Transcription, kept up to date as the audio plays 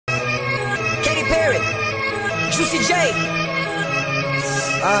Perry, Juicy J.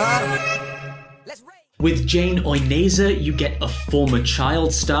 Let's rage. With Jane Oineza, you get a former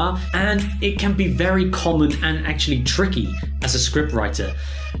child star, and it can be very common and actually tricky as a scriptwriter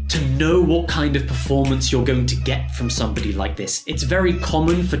to know what kind of performance you're going to get from somebody like this. It's very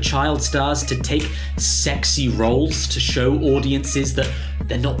common for child stars to take sexy roles to show audiences that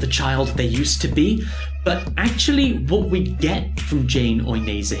they're not the child they used to be. But actually, what we get from Jane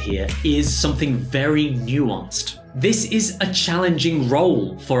Oineza here is something very nuanced. This is a challenging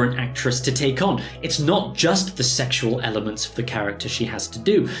role for an actress to take on. It's not just the sexual elements of the character she has to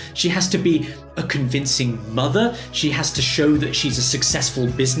do. She has to be a convincing mother, she has to show that she's a successful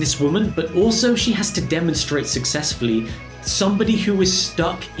businesswoman, but also she has to demonstrate successfully somebody who is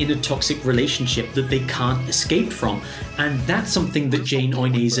stuck in a toxic relationship that they can't escape from. And that's something that Jane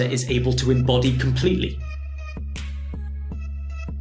Oineza is able to embody completely.